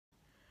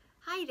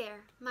Hi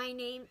there, my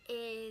name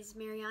is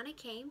Maryana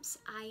Khames.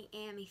 I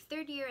am a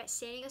third year at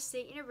San Diego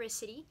State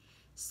University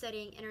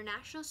studying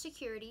international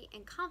security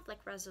and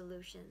conflict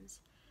resolutions.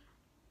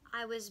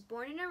 I was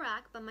born in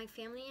Iraq, but my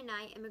family and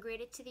I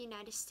immigrated to the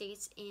United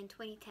States in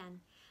 2010.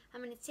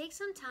 I'm going to take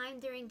some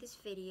time during this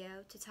video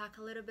to talk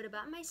a little bit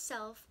about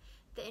myself,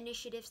 the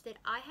initiatives that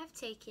I have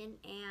taken,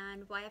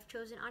 and why I've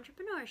chosen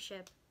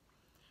entrepreneurship.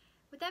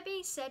 With that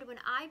being said, when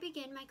I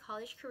began my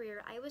college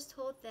career, I was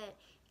told that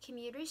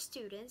commuter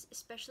students,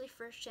 especially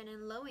first gen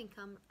and low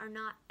income, are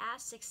not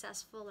as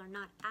successful or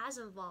not as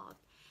involved.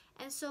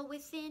 And so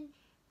within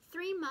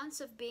 3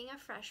 months of being a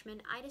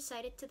freshman, I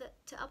decided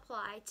to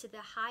apply to the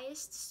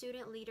highest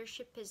student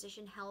leadership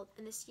position held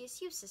in the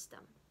CSU system.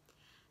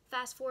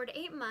 Fast forward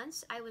 8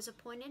 months, I was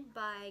appointed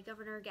by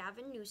Governor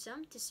Gavin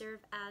Newsom to serve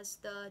as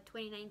the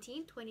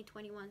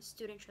 2019-2021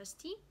 student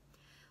trustee,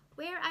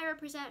 where I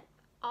represent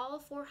all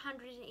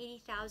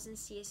 480,000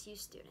 CSU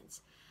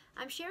students.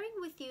 I'm sharing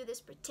with you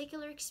this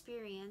particular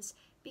experience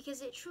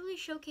because it truly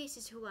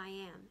showcases who I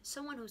am.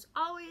 Someone who's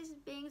always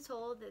being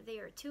told that they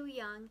are too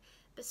young,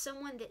 but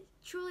someone that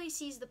truly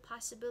sees the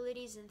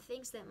possibilities and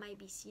things that might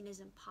be seen as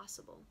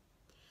impossible.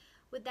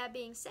 With that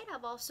being said,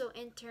 I've also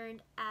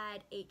interned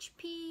at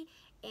HP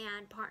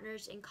and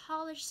Partners in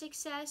College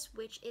Success,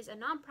 which is a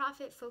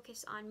nonprofit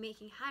focused on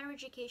making higher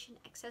education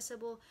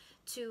accessible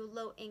to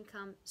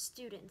low-income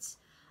students.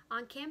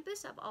 On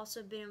campus, I've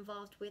also been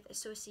involved with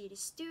Associated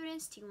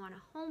Students,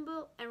 Tijuana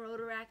Homebuilt, and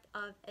Rotaract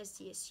of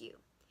SDSU.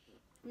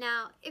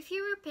 Now, if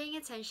you were paying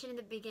attention in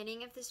the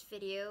beginning of this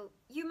video,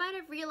 you might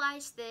have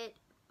realized that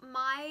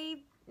my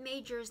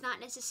major is not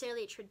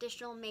necessarily a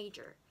traditional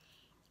major.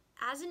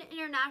 As an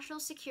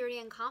international security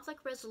and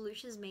conflict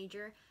resolutions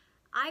major,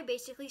 I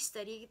basically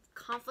study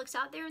conflicts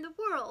out there in the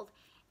world.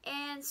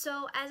 And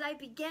so as I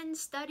began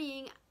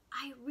studying,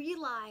 I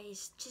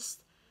realized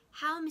just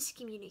how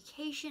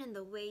miscommunication and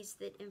the ways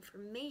that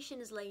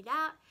information is laid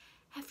out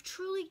have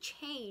truly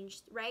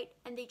changed, right?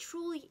 And they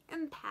truly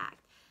impact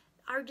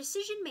our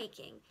decision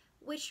making,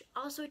 which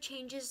also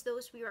changes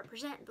those we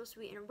represent, those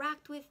we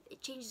interact with.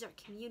 It changes our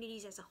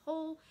communities as a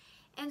whole.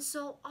 And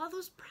so all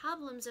those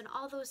problems and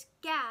all those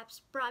gaps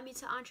brought me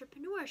to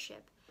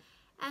entrepreneurship.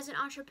 As an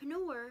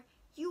entrepreneur,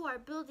 you are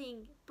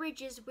building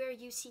bridges where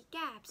you see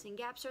gaps, and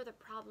gaps are the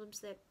problems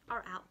that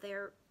are out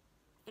there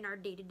in our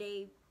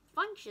day-to-day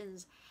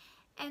functions.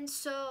 And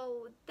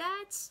so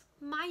that's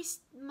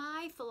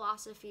my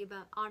philosophy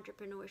about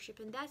entrepreneurship,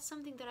 and that's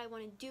something that I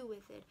want to do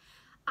with it.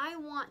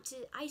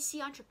 I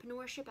see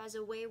entrepreneurship as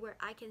a way where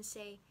I can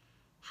say,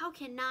 how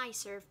can I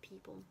serve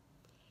people?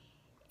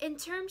 In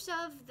terms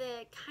of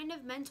the kind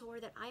of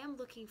mentor that I am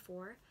looking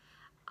for,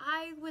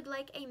 I would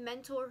like a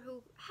mentor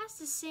who has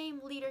the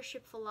same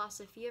leadership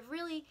philosophy of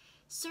really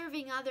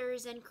serving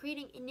others and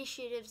creating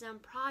initiatives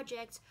and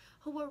projects,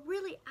 who are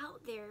really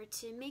out there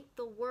to make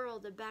the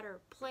world a better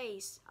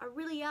place, are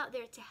really out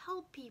there to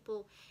help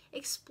people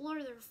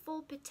explore their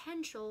full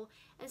potential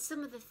and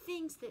some of the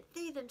things that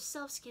they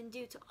themselves can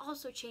do to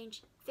also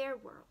change their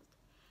world.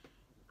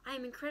 I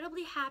am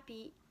incredibly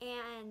happy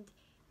and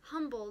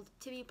humbled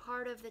to be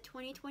part of the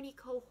 2020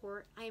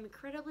 cohort. I am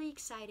incredibly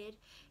excited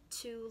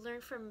to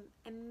learn from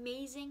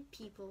amazing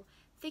people.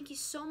 Thank you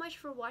so much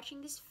for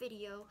watching this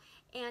video,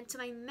 and to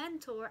my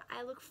mentor,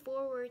 I look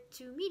forward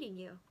to meeting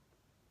you.